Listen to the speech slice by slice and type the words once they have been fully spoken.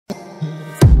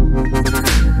Hi,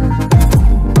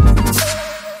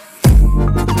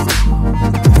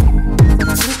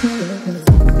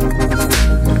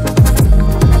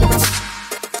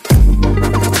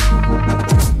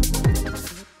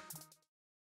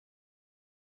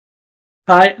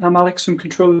 I'm Alex from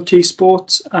Control T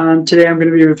Sports, and today I'm going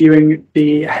to be reviewing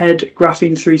the Head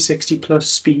Graphene 360 Plus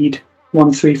Speed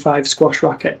 135 squash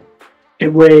racket.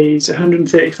 It weighs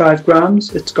 135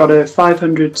 grams, it's got a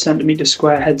 500 centimetre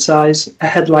square head size, a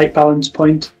headlight balance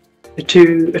point, a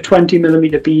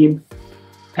 20mm beam,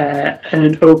 and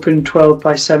an open 12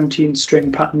 by 17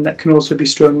 string pattern that can also be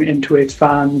strung into a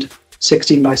fanned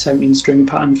 16 by 17 string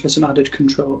pattern for some added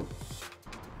control.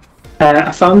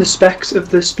 I found the specs of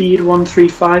the Speed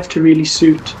 135 to really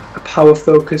suit a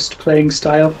power-focused playing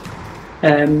style.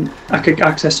 I could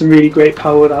access some really great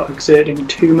power without exerting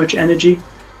too much energy.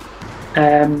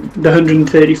 The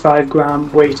 135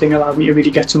 gram weighting allowed me to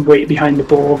really get some weight behind the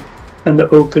ball, and the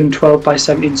open 12 by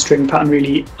 17 string pattern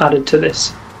really added to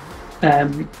this.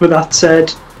 With that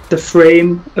said, the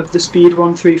frame of the Speed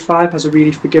 135 has a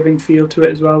really forgiving feel to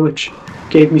it as well, which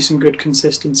gave me some good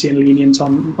consistency and lenience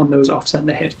on those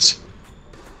off-centre hits.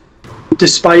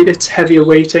 Despite its heavier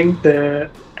weighting, the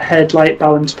headlight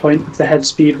balance point of the Head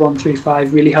Speed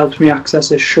 135 really helped me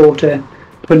access a shorter,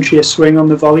 punchier swing on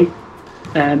the volley.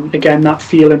 Again, that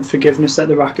feel and forgiveness that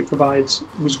the racket provides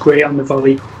was great on the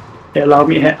volley. It allowed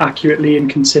me to hit accurately and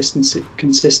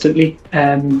consistently.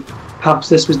 Perhaps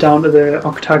this was down to the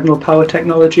octagonal power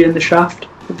technology in the shaft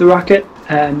of the racket.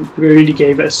 It really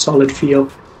gave it a solid feel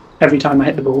every time I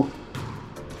hit the ball.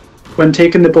 When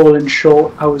taking the ball in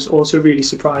short, I was also really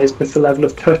surprised with the level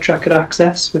of touch I could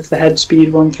access with the Head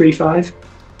Speed 135.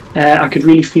 I could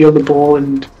really feel the ball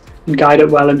and guide it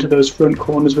well into those front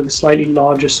corners with a slightly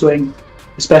larger swing,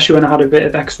 especially when I had a bit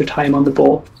of extra time on the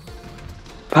ball.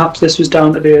 Perhaps this was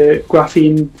down to the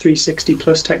Graphene 360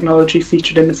 Plus technology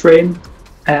featured in the frame.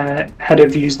 Head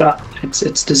have used that.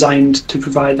 It's designed to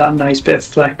provide that nice bit of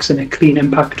flex and a clean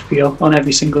impact feel on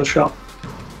every single shot.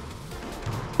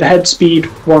 The Head Speed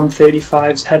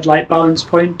 135's headlight balance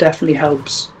point definitely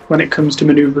helps when it comes to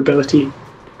manoeuvrability.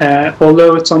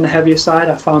 Although it's on the heavier side,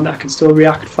 I found that I can still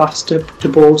react faster to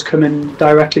balls coming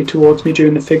directly towards me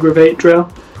during the figure of 8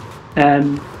 drill.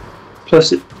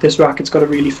 Plus, this racket's got a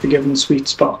really forgiving sweet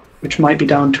spot, which might be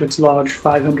down to its large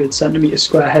 500 centimetre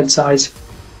square head size.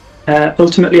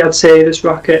 Ultimately, I'd say this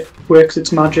racket works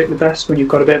its magic the best when you've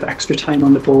got a bit of extra time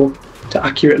on the ball to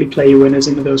accurately play your winners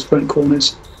into those front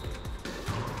corners.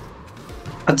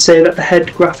 I'd say that the Head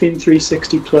Graphene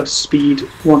 360 Plus Speed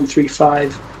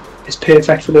 135 is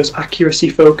perfect for those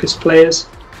accuracy-focused players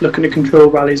looking to control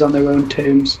rallies on their own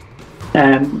terms.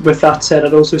 With that said,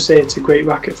 I'd also say it's a great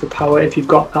racket for power if you've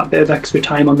got that bit of extra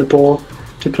time on the ball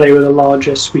to play with a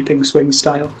larger sweeping swing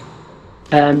style.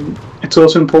 It's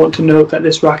also important to note that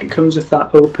this racket comes with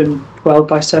that open 12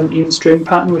 by 17 string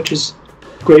pattern, which is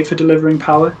great for delivering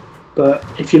power, but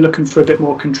if you're looking for a bit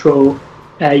more control,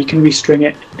 you can restring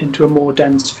it into a more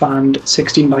dense fanned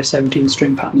 16 by 17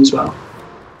 string pattern as well.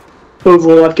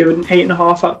 Overall, I've given an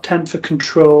 8.5 out of 10 for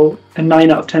control, a 9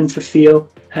 out of 10 for feel,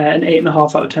 an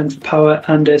 8.5 out of 10 for power,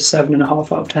 and a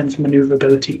 7.5 out of 10 for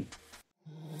manoeuvrability.